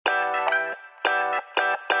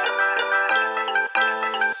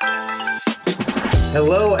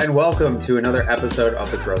Hello and welcome to another episode of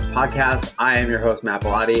the Growth Podcast. I am your host, Matt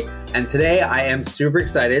Bellotti, and today I am super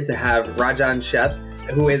excited to have Rajan Sheth,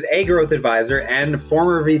 who is a growth advisor and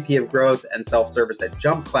former VP of Growth and Self-Service at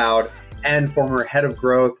Jump Cloud and former Head of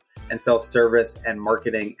Growth and Self-Service and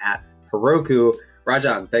Marketing at Heroku.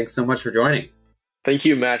 Rajan, thanks so much for joining. Thank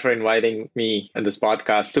you, Matt, for inviting me on this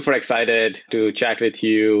podcast. Super excited to chat with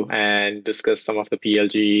you and discuss some of the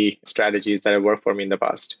PLG strategies that have worked for me in the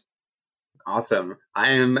past. Awesome.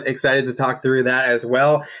 I am excited to talk through that as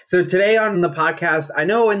well. So today on the podcast, I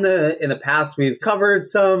know in the past we've covered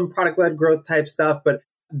some product-led growth type stuff, but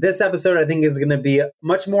this episode I think is going to be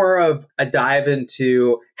much more of a dive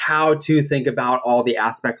into how to think about all the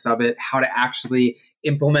aspects of it, how to actually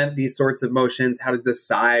implement these sorts of motions, how to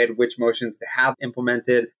decide which motions to have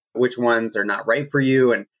implemented, which ones are not right for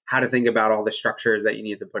you, and how to think about all the structures that you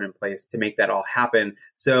need to put in place to make that all happen.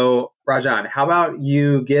 So Rajan, how about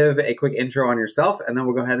you give a quick intro on yourself and then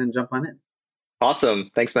we'll go ahead and jump on in. Awesome.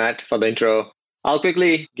 Thanks, Matt, for the intro. I'll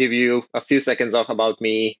quickly give you a few seconds of about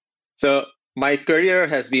me. So my career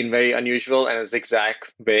has been very unusual in a zigzag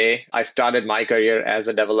way. I started my career as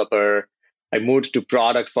a developer. I moved to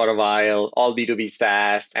product for a while, all B2B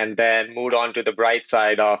SaaS, and then moved on to the bright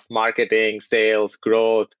side of marketing, sales,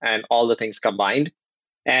 growth, and all the things combined.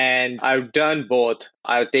 And I've done both.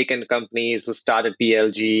 I've taken companies who started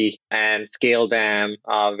PLG and scaled them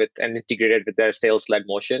and integrated with their sales-led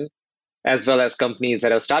motion, as well as companies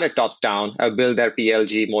that have started tops down, have built their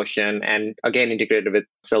PLG motion and again integrated with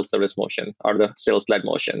self-service motion or the sales-led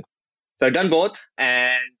motion. So I've done both,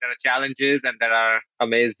 and there are challenges and there are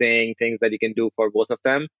amazing things that you can do for both of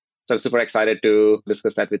them. So I'm super excited to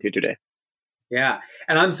discuss that with you today. Yeah.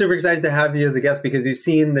 And I'm super excited to have you as a guest because you've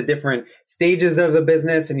seen the different stages of the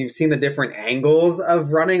business and you've seen the different angles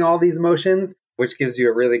of running all these motions, which gives you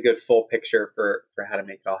a really good full picture for how to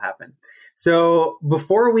make it all happen. So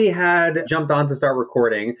before we had jumped on to start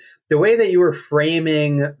recording, the way that you were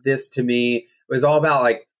framing this to me was all about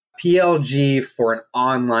like PLG for an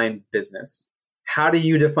online business. How do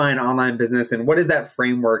you define online business and what is that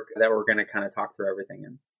framework that we're going to kind of talk through everything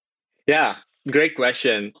in? Yeah, great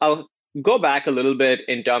question. I'll go back a little bit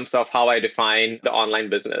in terms of how I define the online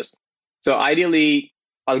business. So ideally,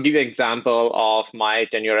 I'll give you an example of my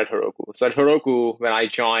tenure at Heroku. So at Heroku, when I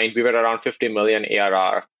joined, we were around 50 million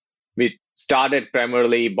ARR. We started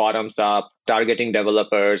primarily bottoms up, targeting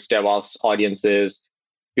developers, DevOps audiences.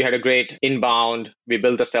 We had a great inbound. We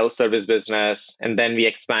built a self-service business, and then we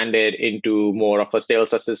expanded into more of a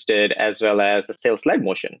sales assisted as well as a sales-led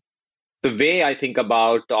motion. The way I think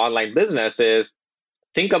about the online business is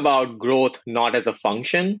think about growth not as a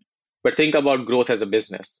function, but think about growth as a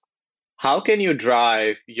business. How can you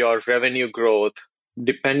drive your revenue growth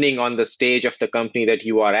depending on the stage of the company that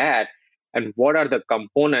you are at, and what are the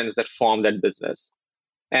components that form that business?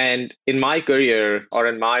 And in my career or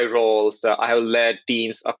in my roles, I have led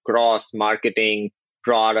teams across marketing,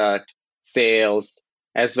 product, sales,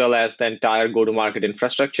 as well as the entire go-to-market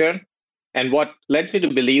infrastructure. And what leads me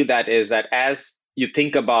to believe that is that as you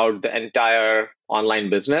think about the entire online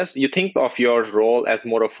business, you think of your role as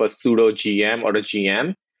more of a pseudo GM or a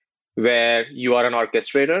GM, where you are an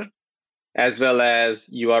orchestrator, as well as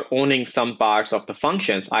you are owning some parts of the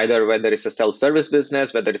functions, either whether it's a self-service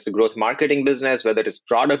business, whether it's a growth marketing business, whether it's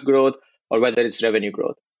product growth, or whether it's revenue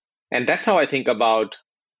growth. And that's how I think about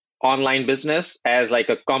online business as like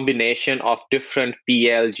a combination of different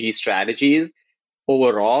PLG strategies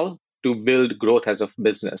overall to build growth as a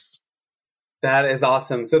business. That is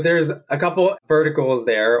awesome. So there's a couple verticals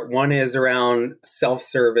there. One is around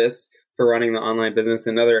self-service for running the online business.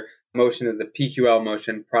 Another motion is the PQL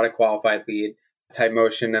motion, product qualified lead type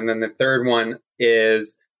motion. And then the third one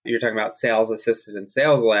is you're talking about sales assisted and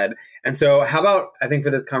sales led. And so how about, I think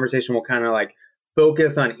for this conversation, we'll kind of like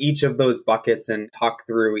focus on each of those buckets and talk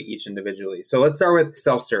through each individually. So let's start with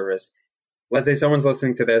self-service. Let's say someone's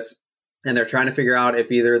listening to this and they're trying to figure out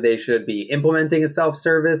if either they should be implementing a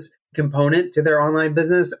self-service component to their online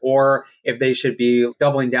business or if they should be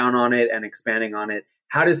doubling down on it and expanding on it.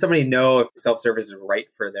 How does somebody know if self-service is right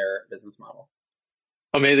for their business model?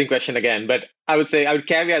 Amazing question again. But I would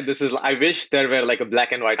caveat this is I wish there were like a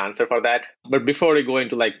black and white answer for that. But before we go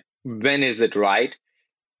into like when is it right,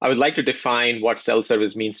 I would like to define what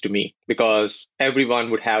self-service means to me, because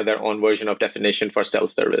everyone would have their own version of definition for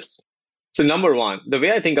self-service. So number one, the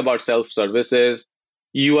way I think about self-service is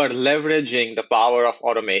you are leveraging the power of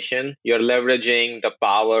automation. You're leveraging the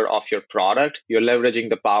power of your product. You're leveraging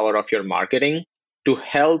the power of your marketing to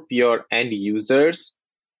help your end users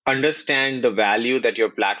understand the value that your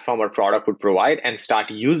platform or product would provide and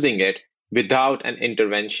start using it without an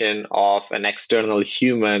intervention of an external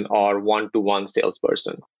human or one-to-one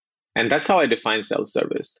salesperson. And that's how I define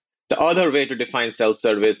self-service. The other way to define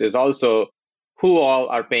self-service is also who all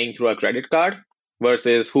are paying through a credit card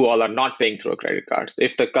versus who all are not paying through a credit card. So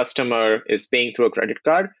if the customer is paying through a credit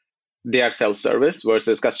card, they are self-service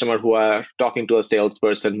versus customer who are talking to a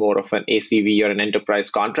salesperson more of an ACV or an enterprise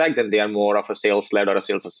contract, then they are more of a sales-led or a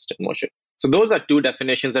sales assisted motion. So those are two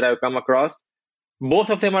definitions that I've come across. Both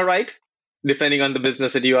of them are right, depending on the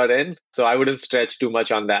business that you are in. So I wouldn't stretch too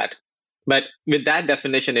much on that. But with that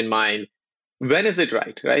definition in mind, when is it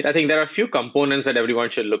right? Right? I think there are a few components that everyone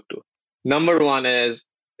should look to. Number one is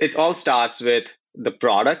it all starts with the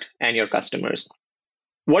product and your customers.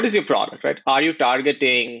 What is your product, right? Are you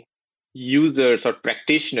targeting users or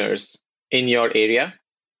practitioners in your area?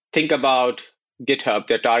 Think about GitHub,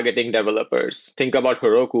 they're targeting developers. Think about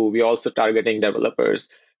Heroku, we're also targeting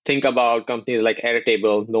developers. Think about companies like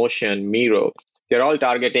Airtable, Notion, Miro. They're all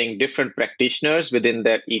targeting different practitioners within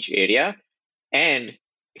their each area and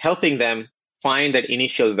helping them find that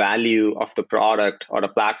initial value of the product or the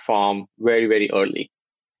platform very, very early.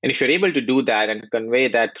 And if you're able to do that and convey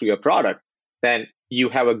that through your product, then you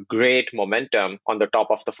have a great momentum on the top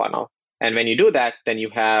of the funnel. And when you do that, then you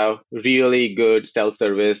have really good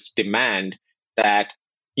self-service demand that,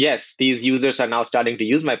 yes, these users are now starting to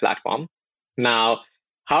use my platform. Now,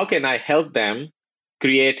 how can I help them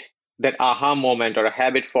create that aha moment or a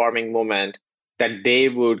habit forming moment that they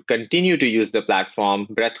would continue to use the platform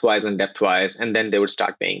breadth-wise and depth-wise, and then they would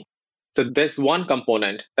start paying? So there's one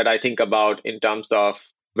component that I think about in terms of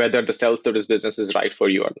whether the self-service business is right for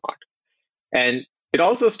you or not. And it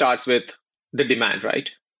also starts with the demand, right?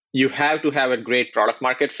 You have to have a great product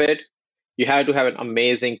market fit. You have to have an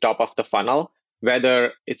amazing top of the funnel,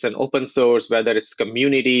 whether it's an open source, whether it's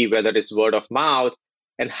community, whether it's word of mouth,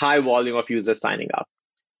 and high volume of users signing up.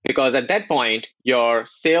 Because at that point, your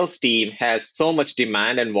sales team has so much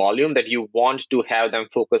demand and volume that you want to have them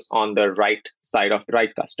focus on the right side of the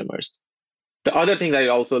right customers. The other thing that I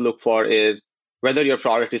also look for is whether your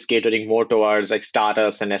product is catering more towards like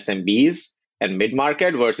startups and SMBs and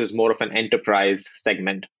mid-market versus more of an enterprise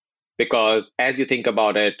segment. Because as you think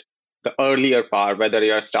about it, the earlier part, whether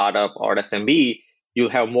you're a startup or SMB, you'll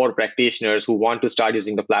have more practitioners who want to start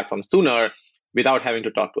using the platform sooner without having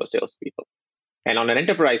to talk to a salespeople. And on an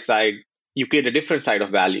enterprise side, you create a different side of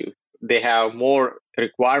value. They have more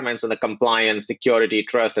requirements on the compliance, security,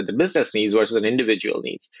 trust that the business needs versus an individual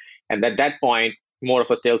needs. And at that point, more of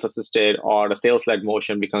a sales assisted or a sales led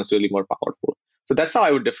motion becomes really more powerful. So that's how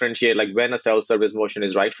I would differentiate like when a self-service motion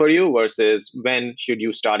is right for you versus when should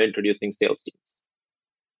you start introducing sales teams.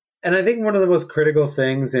 And I think one of the most critical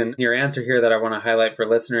things in your answer here that I want to highlight for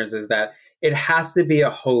listeners is that it has to be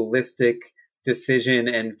a holistic decision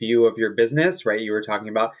and view of your business, right? You were talking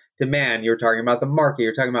about demand, you were talking about the market,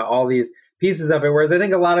 you're talking about all these pieces of it. Whereas I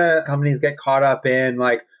think a lot of companies get caught up in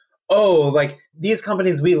like, oh, like these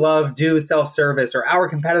companies we love do self-service or our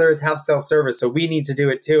competitors have self-service, so we need to do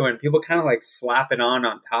it too. And people kind of like slap it on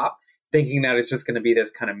top, thinking that it's just going to be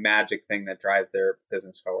this kind of magic thing that drives their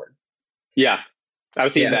business forward. Yeah,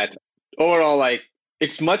 I've seen that. Overall, like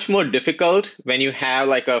it's much more difficult when you have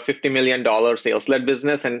like a $50 million sales-led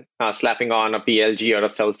business and slapping on a PLG or a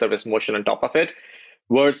self-service motion on top of it,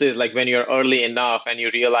 versus like when you're early enough and you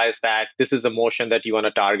realize that this is a motion that you want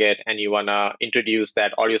to target and you want to introduce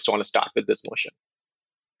that, or you just want to start with this motion.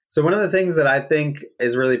 So one of the things that I think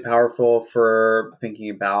is really powerful for thinking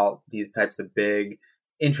about these types of big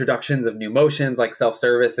introductions of new motions like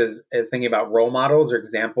self-service is thinking about role models or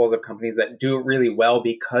examples of companies that do it really well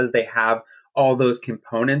because they have all those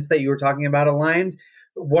components that you were talking about aligned.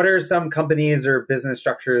 What are some companies or business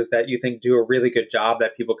structures that you think do a really good job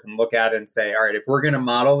that people can look at and say, all right, if we're going to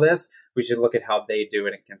model this, we should look at how they do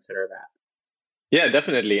it and consider that? Yeah,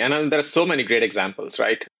 definitely. And there are so many great examples,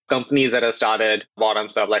 right? Companies that have started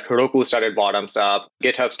bottoms up, like Heroku started bottoms up,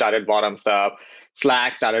 GitHub started bottoms up,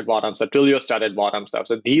 Slack started bottoms up, Twilio started bottoms up.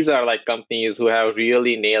 So these are like companies who have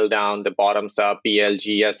really nailed down the bottoms up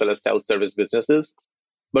PLG as well as self-service businesses.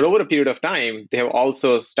 But over a period of time, they have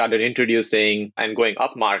also started introducing and going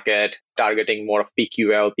up market, targeting more of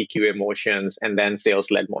PQL, PQA motions, and then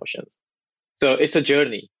sales-led motions. So it's a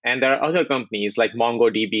journey. And there are other companies like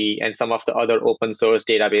MongoDB and some of the other open source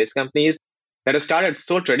database companies that have started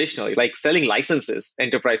so traditionally, like selling licenses,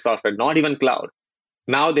 enterprise software, not even cloud.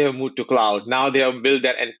 Now they have moved to cloud. Now they have built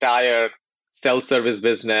their entire self-service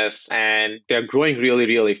business and they're growing really,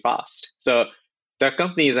 really fast. So there are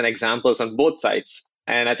companies and examples on both sides.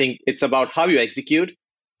 And I think it's about how you execute,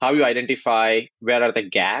 how you identify where are the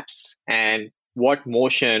gaps and what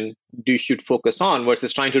motion you should focus on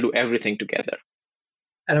versus trying to do everything together.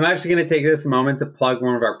 And I'm actually going to take this moment to plug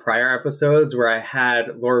one of our prior episodes where I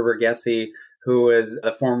had Laura Verghese, who is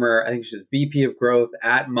the former, I think she's VP of growth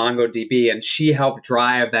at MongoDB, and she helped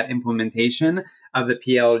drive that implementation of the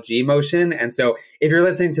PLG motion. And so if you're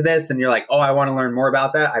listening to this and you're like, oh, I want to learn more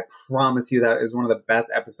about that, I promise you that is one of the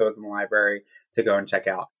best episodes in the library to go and check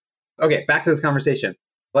out. Okay, back to this conversation.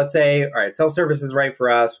 Let's say, all right, self-service is right for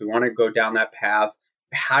us. We want to go down that path.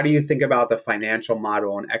 How do you think about the financial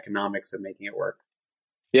model and economics of making it work?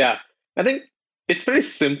 Yeah, I think it's very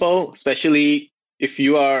simple, especially if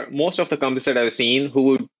you are most of the companies that I've seen who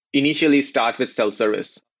would initially start with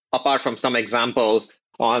self-service, apart from some examples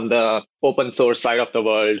on the open source side of the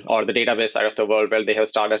world or the database side of the world where they have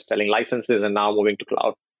started selling licenses and now moving to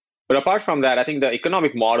cloud. But apart from that, I think the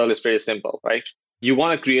economic model is pretty simple, right? You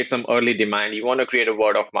want to create some early demand. You want to create a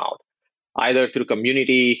word of mouth, either through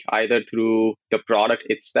community, either through the product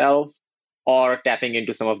itself, or tapping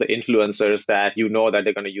into some of the influencers that you know that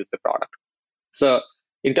they're going to use the product. So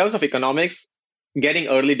in terms of economics, getting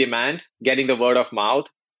early demand, getting the word of mouth,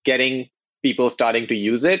 getting people starting to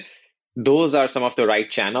use it, those are some of the right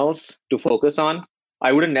channels to focus on.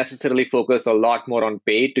 I wouldn't necessarily focus a lot more on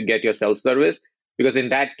paid to get your self-service, because in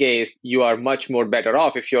that case, you are much more better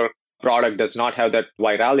off if your product does not have that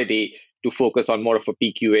virality to focus on more of a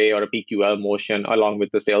PQA or a PQL motion along with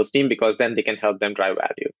the sales team, because then they can help them drive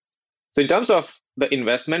value. So in terms of the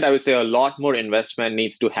investment, I would say a lot more investment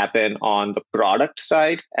needs to happen on the product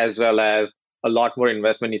side, as well as a lot more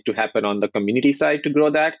investment needs to happen on the community side to grow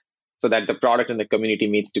that, so that the product and the community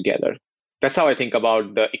meets together. That's how I think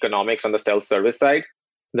about the economics on the self-service side.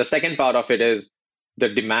 The second part of it is the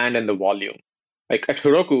demand and the volume. Like at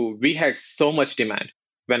Heroku, we had so much demand.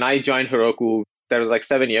 When I joined Heroku, that was like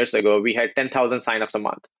 7 years ago, we had 10,000 signups a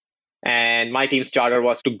month. And my team's charter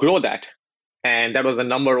was to grow that. And that was the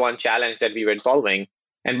number one challenge that we were solving.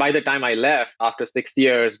 And by the time I left, after 6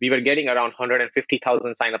 years, we were getting around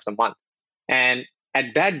 150,000 signups a month. And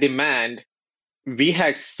at that demand, we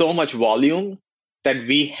had so much volume that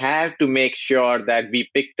we had to make sure that we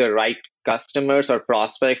pick the right customers or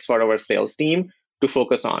prospects for our sales team to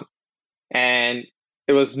focus on. And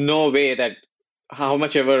there was no way that how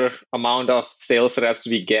much ever amount of sales reps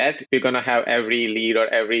we get, we're going to have every lead or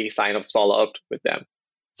every sign-ups follow up with them.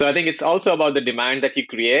 So I think it's also about the demand that you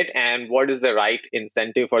create and what is the right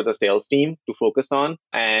incentive for the sales team to focus on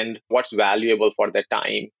and what's valuable for their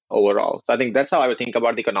time overall. So I think that's how I would think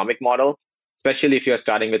about the economic model, especially if you're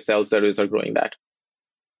starting with self-service or growing that.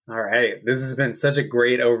 All right. This has been such a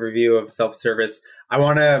great overview of self-service. I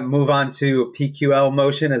want to move on to PQL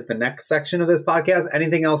motion as the next section of this podcast.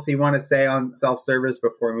 Anything else you want to say on self-service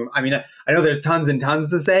before we move? I mean, I know there's tons and tons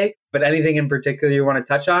to say, but anything in particular you want to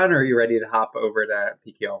touch on, or are you ready to hop over to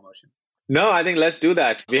PQL motion? No, I think let's do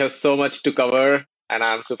that. We have so much to cover, and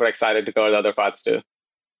I'm super excited to cover the other parts too.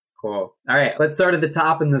 Cool. All right. Let's start at the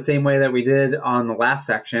top in the same way that we did on the last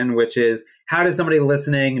section, which is how does somebody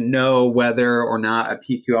listening know whether or not a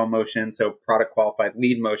PQL motion, so product qualified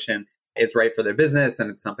lead motion, is right for their business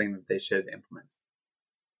and it's something that they should implement?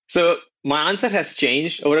 So my answer has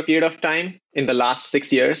changed over a period of time in the last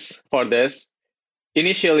 6 years for this.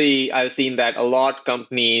 Initially, I've seen that a lot of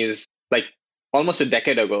companies, like almost a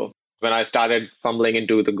decade ago, when I started fumbling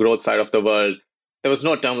into the growth side of the world, there was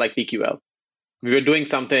no term like PQL. We were doing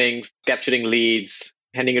something, capturing leads,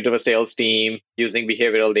 handing it to a sales team, using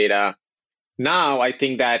behavioral data. Now, I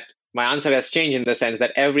think that my answer has changed in the sense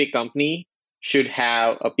that every company should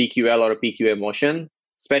have a PQL or a PQA motion,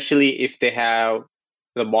 especially if they have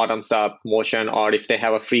the bottoms up motion or if they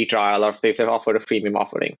have a free trial or if they offer a freemium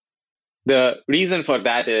offering. The reason for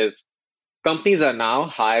that is companies are now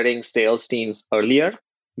hiring sales teams earlier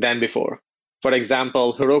than before. For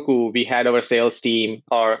example, Heroku, we had our sales team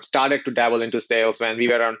or started to dabble into sales when we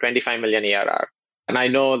were around 25 million ARR. And I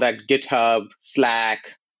know that GitHub,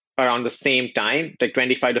 Slack, around the same time, like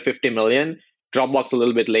 25 to 50 million, Dropbox a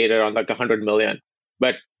little bit later on like 100 million.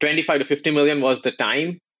 But 25 to 50 million was the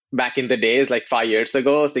time back in the days, like 5 years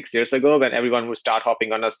ago, 6 years ago, when everyone would start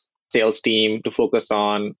hopping on a sales team to focus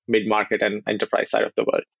on mid-market and enterprise side of the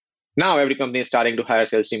world. Now every company is starting to hire a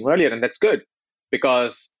sales team earlier, and that's good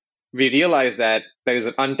because we realize that there is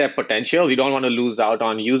an untapped potential. We don't want to lose out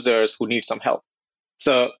on users who need some help.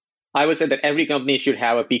 So I would say that every company should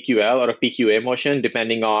have a PQL or a PQA motion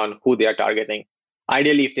depending on who they are targeting.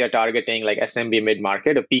 Ideally, if they are targeting like SMB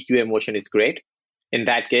mid-market, a PQA motion is great in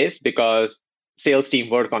that case because sales team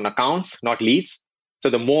work on accounts, not leads. So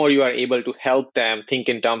the more you are able to help them think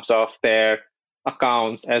in terms of their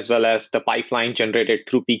accounts as well as the pipeline generated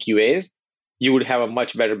through PQAs, you would have a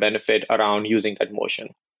much better benefit around using that motion.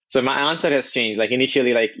 So my answer has changed. Like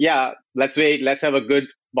initially, like, yeah, let's wait, let's have a good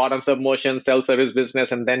bottoms up motion, sell service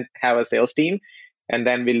business, and then have a sales team, and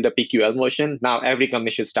then build a PQL motion. Now every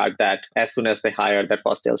company should start that as soon as they hire their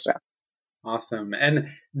first sales rep. Awesome. And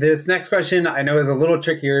this next question I know is a little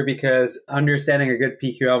trickier because understanding a good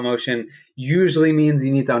PQL motion usually means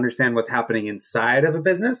you need to understand what's happening inside of a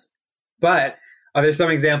business. But are there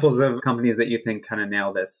some examples of companies that you think kind of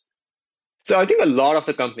nail this? So I think a lot of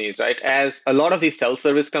the companies, right, as a lot of these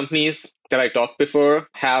self-service companies that I talked before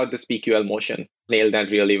have this PQL motion, nailed that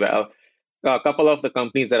really well. A couple of the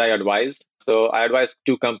companies that I advise. So I advise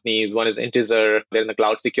two companies. One is Integer. They're in the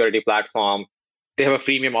cloud security platform. They have a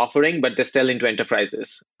freemium offering, but they sell into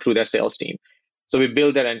enterprises through their sales team. So we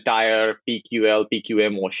built their entire PQL,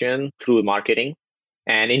 PQA motion through marketing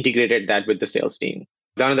and integrated that with the sales team.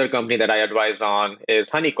 The other company that I advise on is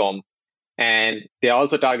Honeycomb. And they're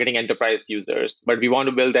also targeting enterprise users. But we want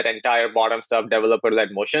to build that entire bottoms up developer-led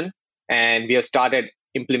motion. And we have started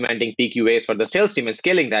implementing PQAs for the sales team and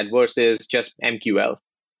scaling that versus just MQL.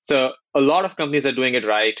 So a lot of companies are doing it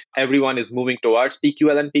right. Everyone is moving towards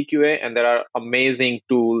PQL and PQA, and there are amazing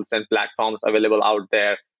tools and platforms available out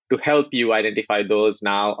there to help you identify those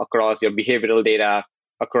now across your behavioral data,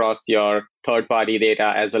 across your third-party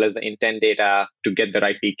data, as well as the intent data to get the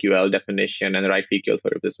right PQL definition and the right PQL for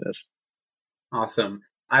your business. Awesome.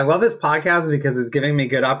 I love this podcast because it's giving me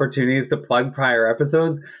good opportunities to plug prior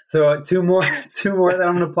episodes. So two more that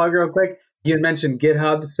I'm going to plug real quick. You had mentioned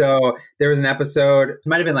GitHub. So there was an episode, it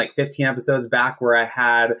might have been like 15 episodes back where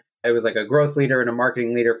it was like a growth leader and a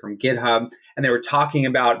marketing leader from GitHub. And they were talking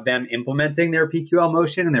about them implementing their PQL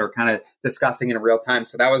motion and they were kind of discussing in real time.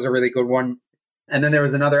 So that was a really good one. And then there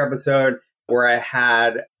was another episode where I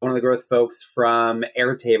had one of the growth folks from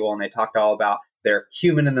Airtable and they talked all about their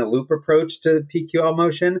human in the loop approach to PQL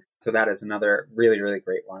motion. So that is another really, really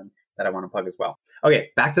great one that I want to plug as well. Okay,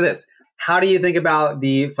 back to this. How do you think about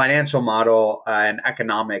the financial model and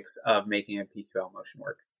economics of making a PQL motion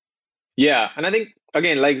work? Yeah, and I think,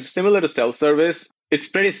 again, like similar to self-service, it's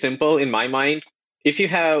pretty simple in my mind. If you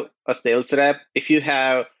have a sales rep, if you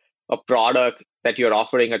have a product that you're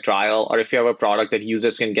offering a trial, or if you have a product that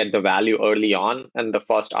users can get the value early on and the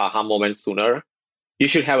first aha moment sooner, you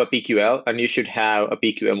should have a PQL and you should have a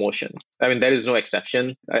PQA motion. I mean, there is no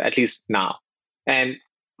exception, at least now. And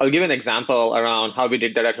I'll give an example around how we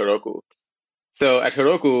did that at Heroku. So at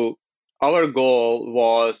Heroku, our goal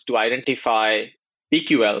was to identify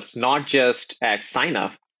PQLs, not just at sign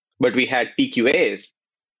up, but we had PQAs.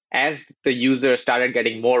 As the user started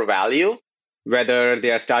getting more value, whether they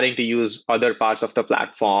are starting to use other parts of the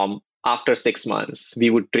platform after 6 months, we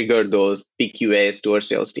would trigger those PQAs to our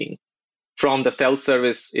sales team. From the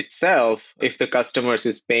self-service itself, if the customer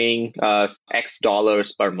is paying us X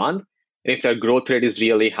dollars per month, and if their growth rate is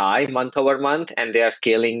really high month over month, and they are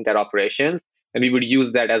scaling their operations, then we would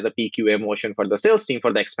use that as a PQA motion for the sales team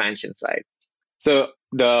for the expansion side. So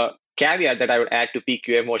the caveat that I would add to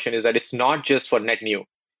PQA motion is that it's not just for net new.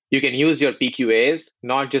 You can use your PQAs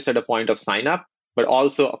not just at a point of sign up, but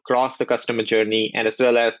also across the customer journey and as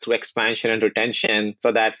well as through expansion and retention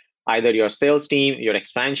so that either your sales team, your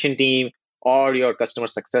expansion team, or your customer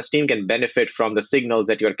success team can benefit from the signals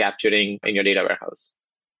that you're capturing in your data warehouse.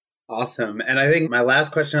 Awesome. And I think my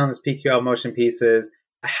last question on this PQL motion piece is,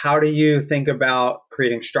 how do you think about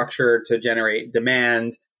creating structure to generate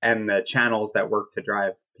demand and the channels that work to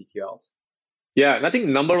drive PQLs? Yeah, and I think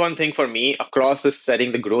number one thing for me across this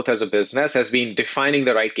setting the growth as a business has been defining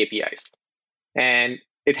the right KPIs. And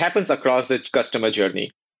it happens across the customer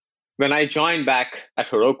journey. When I joined back at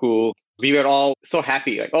Heroku, we were all so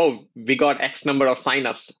happy, like, oh, we got X number of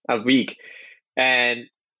signups a week. And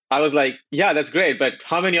I was like, yeah, that's great. But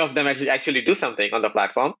how many of them actually do something on the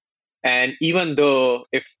platform? And even though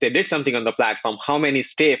if they did something on the platform, how many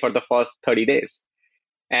stay for the first 30 days?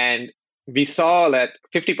 And we saw that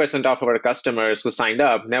 50% of our customers who signed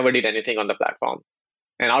up never did anything on the platform.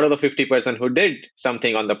 And out of the 50% who did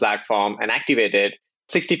something on the platform and activated,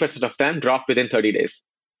 60% of them dropped within 30 days.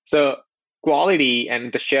 So quality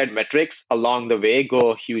and the shared metrics along the way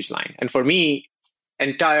go a huge line. And for me,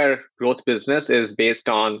 entire growth business is based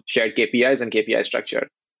on shared KPIs and KPI structure.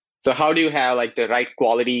 So how do you have like the right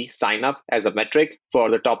quality sign up as a metric for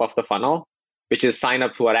the top of the funnel, which is sign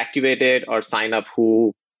up who are activated or sign up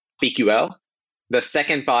who PQL? The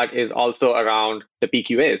second part is also around the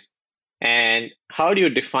PQAs. And how do you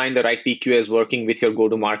define the right PQAs working with your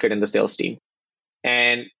go-to-market and the sales team?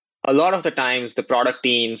 And a lot of the times, the product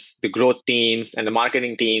teams, the growth teams, and the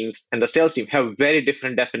marketing teams, and the sales team have very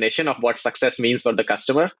different definition of what success means for the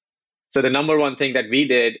customer. So the number one thing that we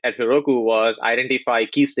did at Heroku was identify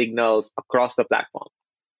key signals across the platform.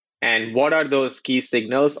 And what are those key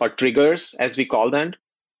signals or triggers, as we call them,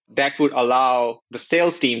 that would allow the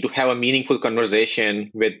sales team to have a meaningful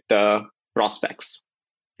conversation with the prospects?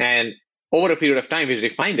 And over a period of time, we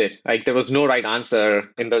refined it. Like there was no right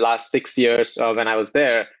answer in the last 6 years when I was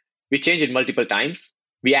there. We changed it multiple times.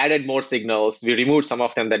 We added more signals. We removed some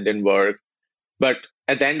of them that didn't work. But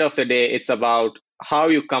at the end of the day, it's about how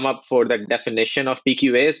you come up for the definition of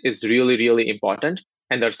PQAs is really, really important.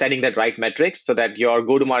 And they're setting that right metrics so that your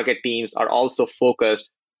go-to-market teams are also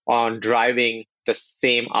focused on driving the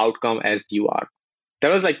same outcome as you are.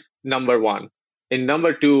 That was like number one. And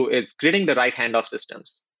number two is creating the right handoff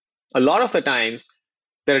systems. A lot of the times,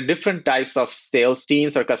 there are different types of sales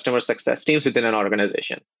teams or customer success teams within an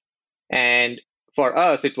organization. And for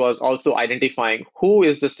us, it was also identifying who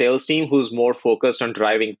is the sales team who's more focused on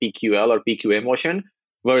driving PQL or PQA motion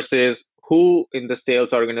versus who in the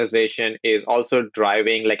sales organization is also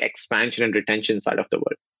driving like expansion and retention side of the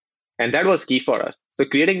world. And that was key for us. So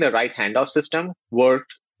creating the right handoff system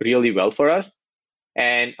worked really well for us.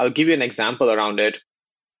 And I'll give you an example around it.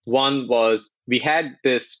 One was we had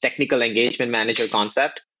this technical engagement manager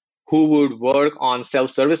concept who would work on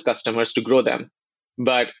self-service customers to grow them.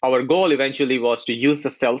 But our goal eventually was to use the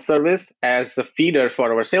self-service as a feeder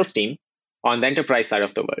for our sales team on the enterprise side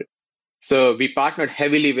of the world. So we partnered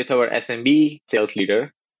heavily with our SMB sales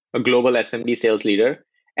leader, a global SMB sales leader,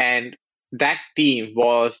 and that team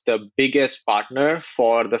was the biggest partner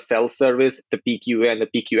for the self-service, the PQA, and the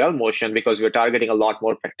PQL motion because we were targeting a lot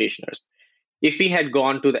more practitioners. If we had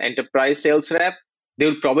gone to the enterprise sales rep, they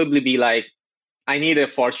would probably be like, I need a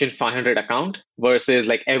Fortune 500 account versus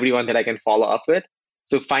like everyone that I can follow up with.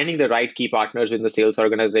 So finding the right key partners in the sales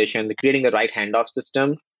organization, creating the right handoff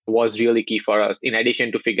system was really key for us, in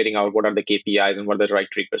addition to figuring out what are the KPIs and what are the right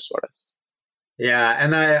triggers for us. Yeah,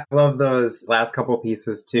 and I love those last couple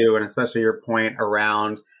pieces too, and especially your point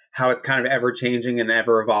around how it's kind of ever changing and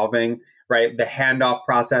ever evolving, right? The handoff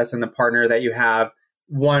process and the partner that you have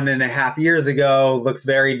 1.5 years ago looks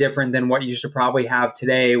very different than what you should probably have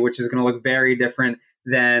today, which is going to look very different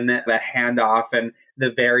than that handoff and the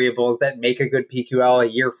variables that make a good PQL a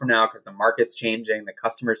year from now, because the market's changing, the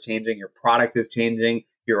customer's changing, your product is changing,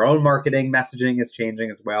 your own marketing messaging is changing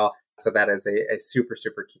as well. So that is a super,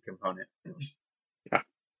 super key component. Yeah.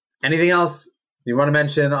 Anything else you want to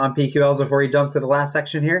mention on PQLs before we jump to the last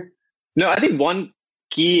section here? No, I think one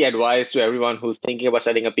key advice to everyone who's thinking about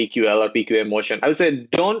setting a PQL or PQA motion, I would say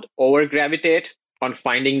don't over gravitate on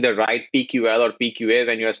finding the right PQL or PQA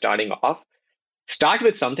when you're starting off. Start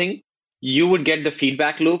with something. You would get the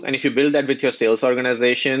feedback loop. And if you build that with your sales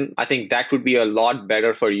organization, I think that would be a lot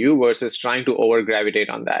better for you versus trying to over gravitate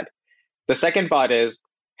on that. The second part is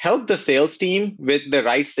help the sales team with the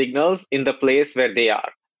right signals in the place where they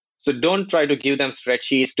are. So don't try to give them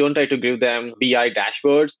spreadsheets. Don't try to give them BI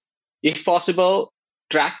dashboards. If possible,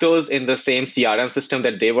 track those in the same CRM system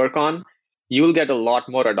that they work on. You'll get a lot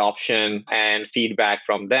more adoption and feedback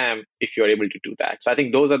from them if you're able to do that. So I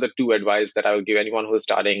think those are the two advice that I would give anyone who's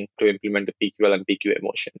starting to implement the PQL and PQA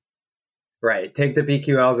motion. Right. Take the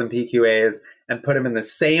PQLs and PQAs and put them in the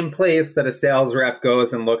same place that a sales rep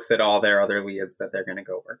goes and looks at all their other leads that they're going to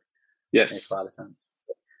go work. Yes. Makes a lot of sense.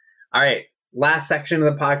 All right. Last section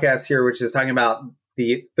of the podcast here, which is talking about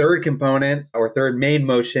the third component or third main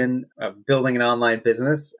motion of building an online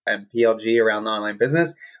business and PLG around the online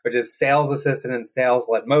business, which is sales assisted and sales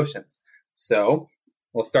led motions. So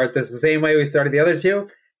we'll start this the same way we started the other two.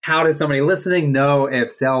 How does somebody listening know if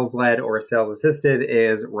sales led or sales assisted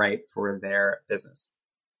is right for their business?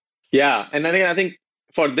 Yeah. And I think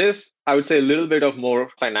for this, I would say a little bit of more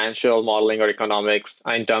financial modeling or economics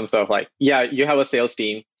in terms of like, yeah, you have a sales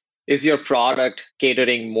team. Is your product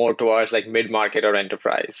catering more towards like mid-market or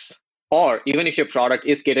enterprise? Or even if your product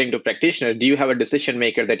is catering to practitioners, do you have a decision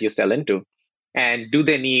maker that you sell into? And do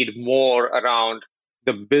they need more around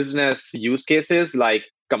the business use cases like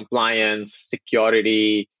compliance,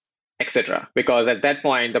 security, etc.? Because at that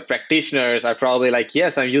point, the practitioners are probably like,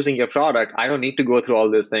 yes, I'm using your product. I don't need to go through all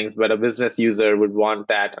these things, but a business user would want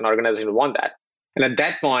that, an organization would want that. And at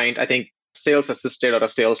that point, I think sales assisted or a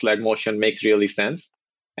sales led motion makes really sense.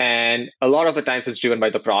 And a lot of the times it's driven by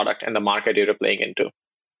the product and the market you're playing into.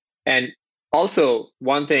 And also,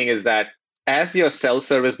 one thing is that as your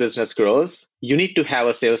self-service business grows, you need to have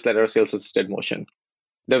a sales-led or sales-assisted motion.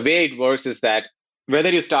 The way it works is that whether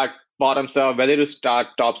you start bottoms up, whether you start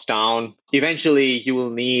tops down, eventually you will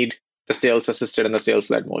need the sales-assisted and the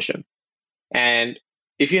sales-led motion. And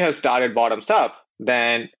if you have started bottoms up,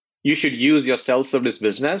 then you should use your self-service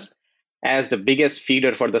business as the biggest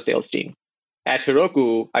feeder for the sales team. At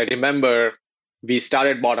Heroku, I remember we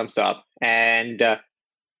started bottoms up and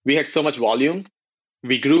we had so much volume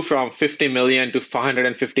we grew from 50 million to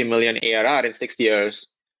 450 million ARR in 6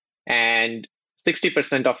 years. And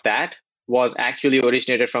 60% of that was actually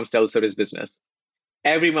originated from self-service business.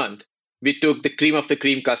 Every month, we took the cream of the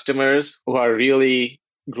cream customers who are really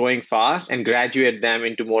growing fast and graduate them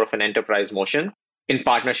into more of an enterprise motion in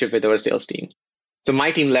partnership with our sales team. So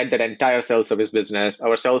my team led that entire self-service business.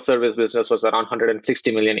 Our self-service business was around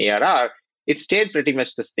 160 million ARR. It stayed pretty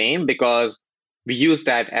much the same because we used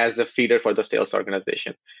that as a feeder for the sales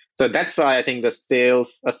organization. So that's why I think the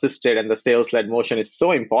sales assisted and the sales led motion is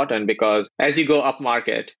so important, because as you go up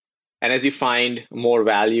market and as you find more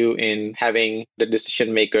value in having the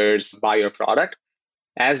decision makers buy your product,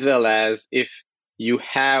 as well as if you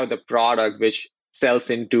have the product which sells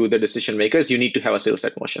into the decision makers, you need to have a sales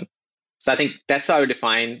led motion. So I think that's how I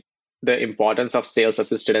define the importance of sales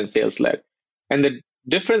assisted and sales led. And the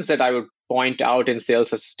difference that I would point out in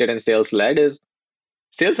sales assisted and sales led is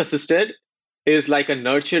sales assisted is like a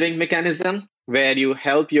nurturing mechanism where you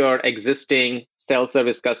help your existing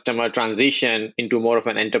self-service customer transition into more of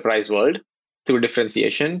an enterprise world through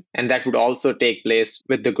differentiation. And that would also take place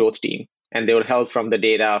with the growth team. And they would help from the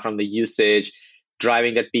data, from the usage,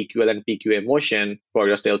 driving that PQL and PQA motion for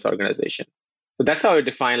your sales organization. So that's how I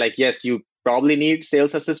define, like, yes, you probably need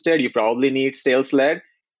sales assisted, you probably need sales led.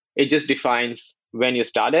 It just defines when you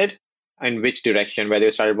started and which direction, whether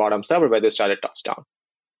you started bottoms up or whether you started tops down.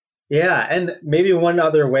 Yeah, and maybe one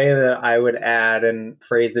other way that I would add and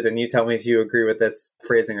phrase it, and you tell me if you agree with this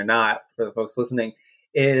phrasing or not for the folks listening,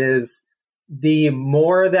 is the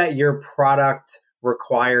more that your product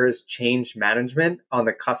requires change management on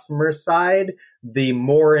the customer side, the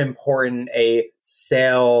more important a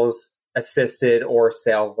sales assisted or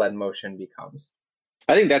sales led motion becomes.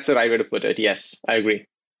 I think that's the right way to put it. Yes, I agree.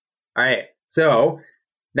 All right. So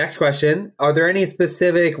next question. Are there any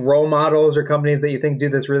specific role models or companies that you think do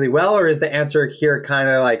this really well? Or is the answer here kind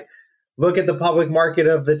of like, look at the public market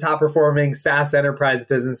of the top performing SaaS enterprise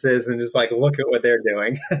businesses and just like, look at what they're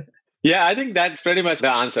doing? Yeah, I think that's pretty much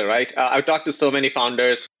the answer, right? I've talked to so many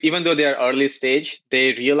founders, even though they're early stage,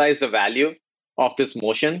 they realize the value of this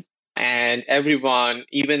motion. And everyone,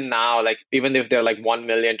 even now, like even if they're like 1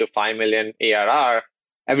 million to 5 million ARR,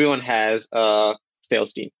 everyone has a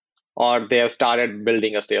sales team or they have started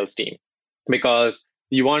building a sales team, because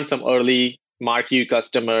you want some early marquee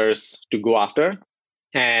customers to go after.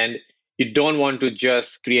 And you don't want to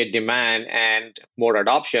just create demand and more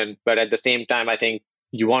adoption, but at the same time, I think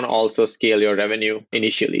you want to also scale your revenue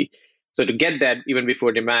initially. So to get that even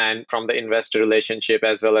before demand from the investor relationship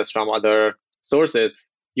as well as from other sources,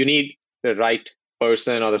 you need the right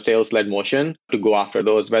person or the sales led motion to go after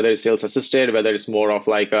those, whether it's sales assisted, whether it's more of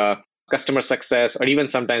like a customer success, or even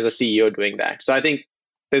sometimes a CEO doing that. So I think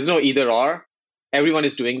there's no either or. Everyone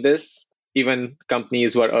is doing this, even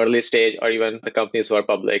companies who are early stage or even the companies who are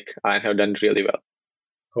public and have done really well.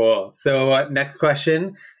 Cool. So next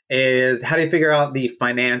question is, how do you figure out the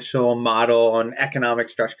financial model and economic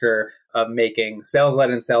structure of making sales-led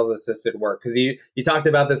and sales-assisted work? Because you talked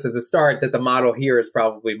about this at the start, that the model here is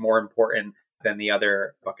probably more important than the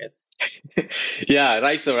other buckets. Yeah,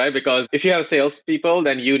 right. So, right, because if you have salespeople,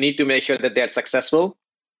 then you need to make sure that they're successful.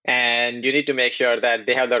 And you need to make sure that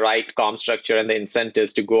they have the right comm structure and the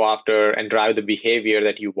incentives to go after and drive the behavior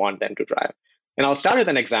that you want them to drive. And I'll start with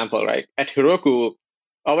an example, right? At Heroku,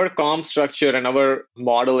 our comm structure and our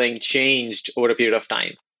modeling changed over a period of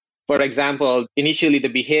time. For example, initially the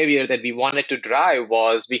behavior that we wanted to drive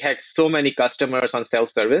was we had so many customers on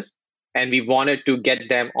self-service and we wanted to get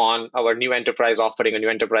them on our new enterprise offering, a new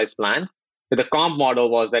enterprise plan. But the comp model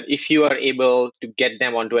was that if you are able to get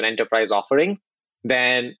them onto an enterprise offering,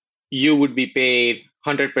 then you would be paid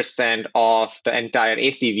 100% of the entire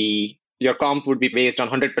ACV. Your comp would be based on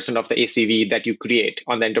 100% of the ACV that you create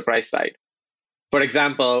on the enterprise side. For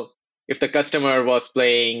example, if the customer was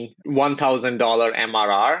paying $1,000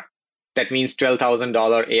 MRR, that means $12,000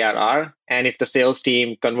 ARR. And if the sales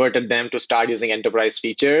team converted them to start using enterprise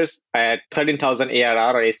features at 13,000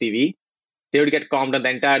 ARR or ACV, they would get comped on the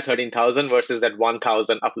entire 13,000 versus that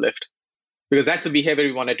 1,000 uplift. Because that's the behavior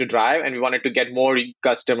we wanted to drive, and we wanted to get more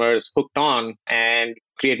customers hooked on and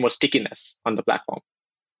create more stickiness on the platform.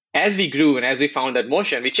 As we grew and as we found that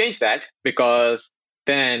motion, we changed that because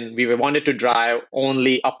then we wanted to drive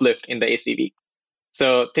only uplift in the ACV.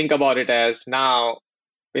 So think about it as now,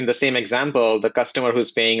 in the same example, the customer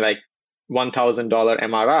who's paying like $1,000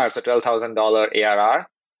 MRR, so $12,000 ARR,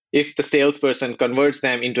 if the salesperson converts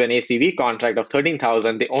them into an ACV contract of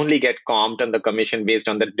 13,000, they only get comped on the commission based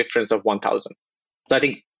on the difference of 1,000. So I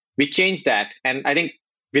think we changed that. And I think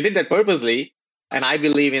we did that purposely. And I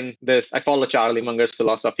believe in this, I follow Charlie Munger's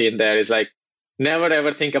philosophy in there is like, never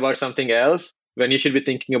ever think about something else. when you should be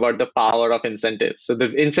thinking about the power of incentives. So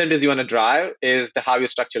the incentives you want to drive is how you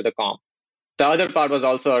structure the comp. The other part was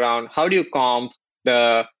also around how do you comp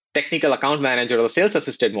the technical account manager or sales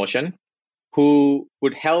assisted motion who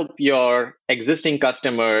would help your existing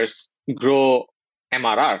customers grow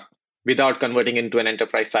MRR without converting into an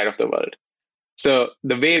enterprise side of the world. So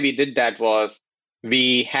the way we did that was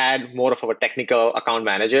we had more of our technical account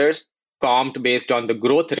managers comped based on the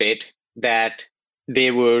growth rate that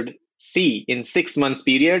they would see in 6 months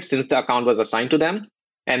period since the account was assigned to them.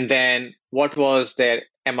 And then what was their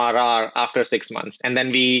MRR after 6 months. And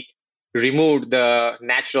then we removed the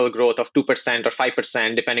natural growth of 2% or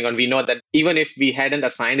 5%, depending on, we know that even if we hadn't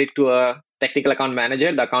assigned it to a technical account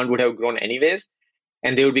manager, the account would have grown anyways,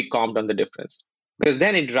 and they would be comped on the difference. Because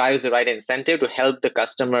then it drives the right incentive to help the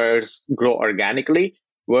customers grow organically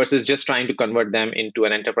versus just trying to convert them into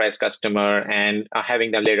an enterprise customer and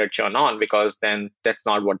having them later churn on, because then that's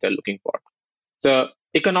not what they're looking for. So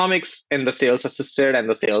economics in the sales assisted and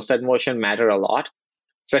the sales side motion matter a lot,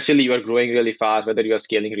 especially you are growing really fast, whether you are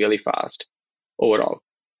scaling really fast overall.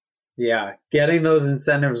 Yeah, getting those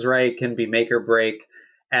incentives right can be make or break.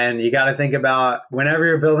 And you got to think about, whenever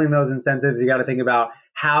you're building those incentives, you got to think about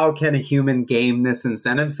how can a human game this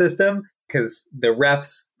incentive system? Because the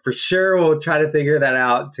reps for sure will try to figure that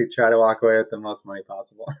out to try to walk away with the most money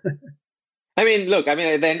possible. I mean, look, at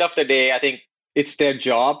the end of the day, I think it's their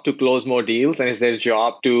job to close more deals and it's their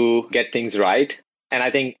job to get things right. And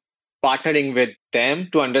I think partnering with them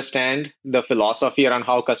to understand the philosophy around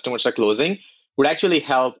how customers are closing would actually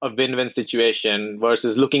help a win-win situation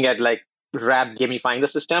versus looking at like gamifying the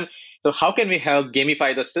system. So how can we help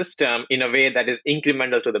gamify the system in a way that is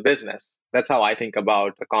incremental to the business? That's how I think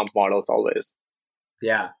about the comp models always.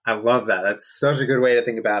 Yeah, I love that. That's such a good way to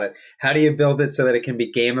think about it. How do you build it so that it can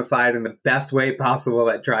be gamified in the best way possible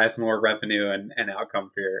that drives more revenue and outcome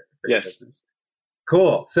for your business?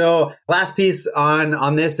 Cool. So last piece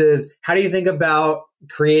on this is, how do you think about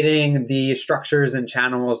creating the structures and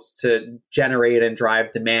channels to generate and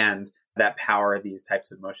drive demand that power these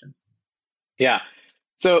types of motions? Yeah.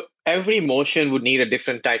 So every motion would need a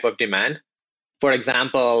different type of demand. For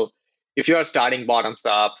example, if you are starting bottoms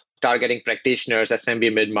up, targeting practitioners,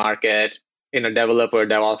 SMB mid-market in a developer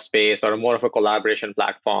DevOps space or more of a collaboration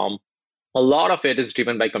platform, a lot of it is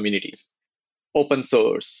driven by communities, open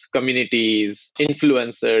source, communities,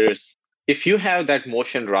 influencers. If you have that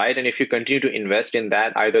motion right, and if you continue to invest in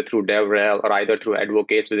that either through DevRel or either through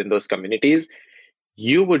advocates within those communities,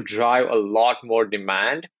 you would drive a lot more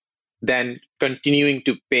demand than continuing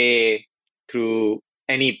to pay through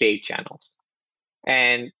any paid channels.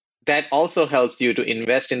 And that also helps you to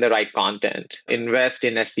invest in the right content, invest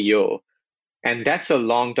in SEO. And that's a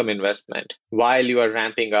long-term investment. While you are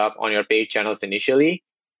ramping up on your paid channels initially,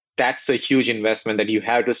 that's a huge investment that you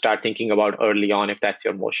have to start thinking about early on if that's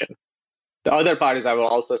your motion. The other part is, I will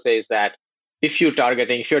also say, is that if you're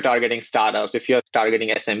targeting startups, if you're targeting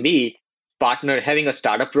SMB, having a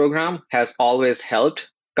startup program has always helped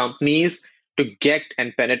companies to get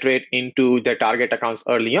and penetrate into their target accounts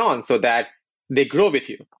early on so that they grow with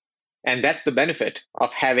you. And that's the benefit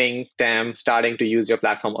of having them starting to use your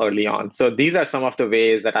platform early on. So these are some of the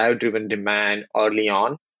ways that I have driven demand early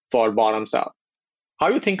on for bottoms up. How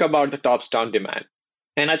do you think about the tops down demand?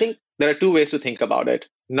 And I think there are two ways to think about it.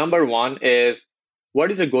 Number one is, what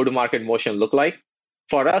does a go-to-market motion look like?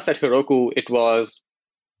 For us at Heroku,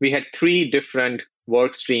 we had 3 different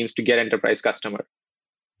work streams to get enterprise customer.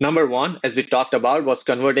 Number one, as we talked about, was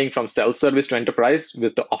converting from self-service to enterprise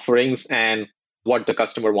with the offerings and what the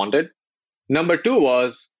customer wanted. Number 2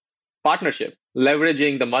 was partnership,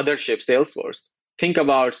 leveraging the mothership Salesforce. Think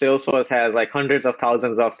about Salesforce has like hundreds of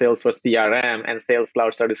thousands of Salesforce CRM and Sales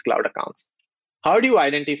Cloud, Service Cloud accounts. How do you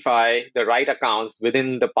identify the right accounts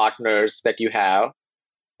within the partners that you have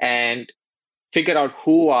and figure out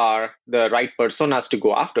who are the right personas to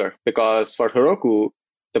go after? Because for Heroku,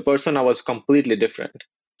 the persona was completely different.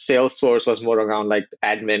 Salesforce was more around like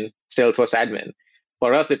admin, Salesforce admin.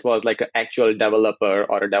 For us, it was like an actual developer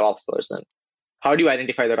or a DevOps person. How do you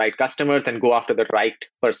identify the right customers and go after the right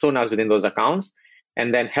personas within those accounts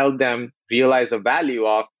and then help them realize the value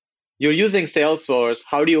of, you're using Salesforce,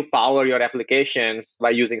 how do you power your applications by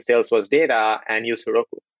using Salesforce data and use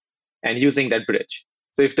Heroku and using that bridge?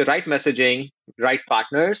 So if the right messaging, right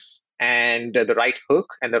partners, and the right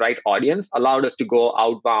hook and the right audience allowed us to go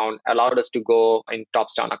outbound, allowed us to go in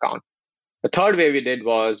tops down account. The third way we did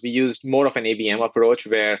was we used more of an ABM approach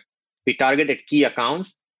where we targeted key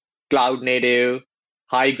accounts, cloud native,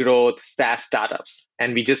 high growth SaaS startups.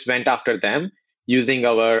 And we just went after them using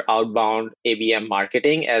our outbound ABM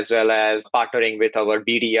marketing, as well as partnering with our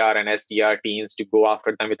BDR and SDR teams to go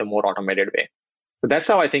after them with a more automated way. So that's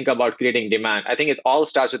how I think about creating demand. I think it all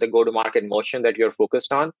starts with the go-to-market motion that you're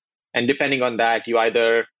focused on. And depending on that, you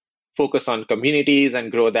either focus on communities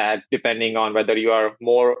and grow that, depending on whether you are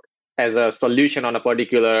more as a solution on a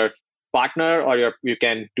particular partner, or you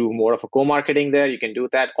can do more of a co-marketing there. You can do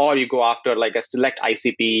that, or you go after like a select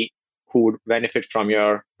ICP who would benefit from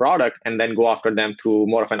your product and then go after them through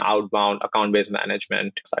more of an outbound account-based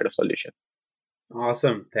management side of solution.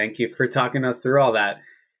 Awesome. Thank you for talking us through all that.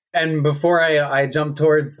 And before I jump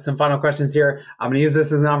towards some final questions here, I'm going to use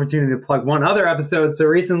this as an opportunity to plug one other episode. So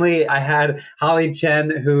recently I had Holly Chen,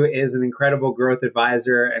 who is an incredible growth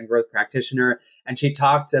advisor and growth practitioner. And she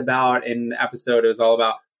talked about in the episode, it was all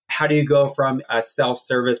about how do you go from a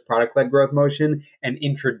self-service product-led growth motion and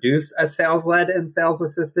introduce a sales-led and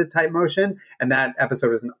sales-assisted type motion. And that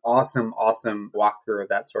episode is an awesome, awesome walkthrough of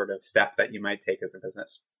that sort of step that you might take as a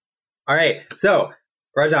business. All right. So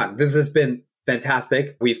Rajan, this has been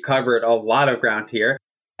fantastic. We've covered a lot of ground here.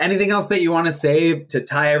 Anything else that you want to say to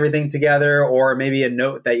tie everything together, or maybe a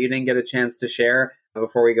note that you didn't get a chance to share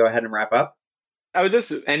before we go ahead and wrap up? I would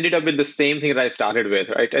just ended up with the same thing that I started with,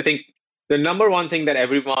 right? I think the number one thing that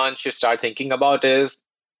everyone should start thinking about is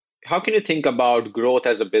how can you think about growth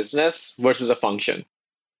as a business versus a function?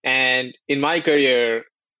 And in my career,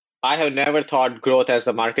 I have never thought growth as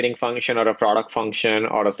a marketing function or a product function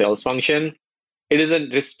or a sales function. It is a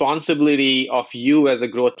responsibility of you as a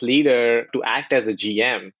growth leader to act as a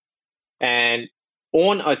GM and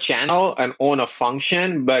own a channel and own a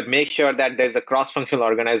function, but make sure that there's a cross-functional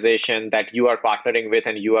organization that you are partnering with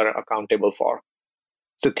and you are accountable for.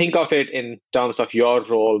 So think of it in terms of your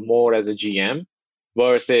role more as a GM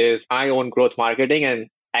versus I own growth marketing and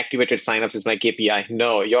activated signups is my KPI.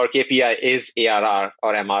 No, your KPI is ARR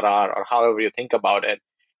or MRR or however you think about it.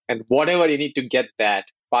 And whatever you need to get that,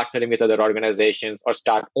 partnering with other organizations or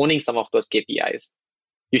start owning some of those KPIs,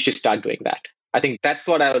 you should start doing that. I think that's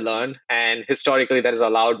what I've learned. And historically, that has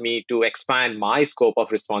allowed me to expand my scope of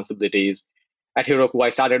responsibilities. At Heroku, I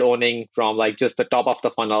started owning from like just the top of the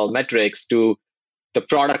funnel metrics to the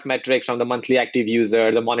product metrics from the monthly active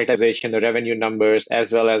user, the monetization, the revenue numbers,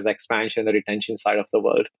 as well as the expansion, the retention side of the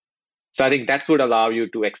world. So I think that's what allow you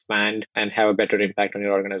to expand and have a better impact on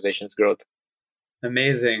your organization's growth.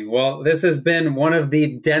 Amazing. Well, this has been one of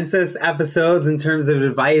the densest episodes in terms of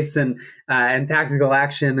advice and tactical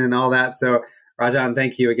action and all that. So Rajan,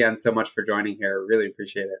 thank you again so much for joining here. Really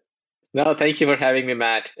appreciate it. No, thank you for having me,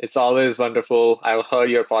 Matt. It's always wonderful. I've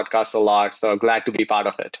heard your podcast a lot, so glad to be part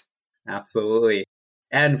of it. Absolutely.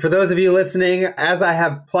 And for those of you listening, as I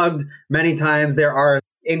have plugged many times, there are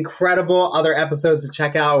incredible other episodes to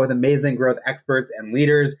check out with amazing growth experts and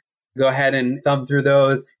leaders. Go ahead and thumb through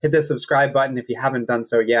those. Hit the subscribe button if you haven't done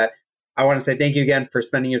so yet. I want to say thank you again for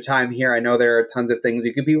spending your time here. I know there are tons of things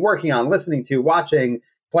you could be working on, listening to, watching,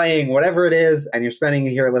 playing, whatever it is, and you're spending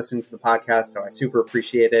it here listening to the podcast. So I super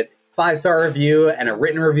appreciate it. 5-star review and a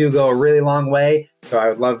written review go a really long way. So I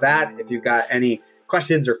would love that. If you've got any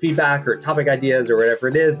questions or feedback or topic ideas or whatever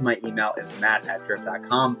it is, my email is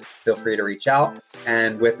matt@drift.com. Feel free to reach out.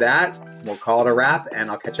 And with that, we'll call it a wrap and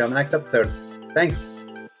I'll catch you on the next episode. Thanks.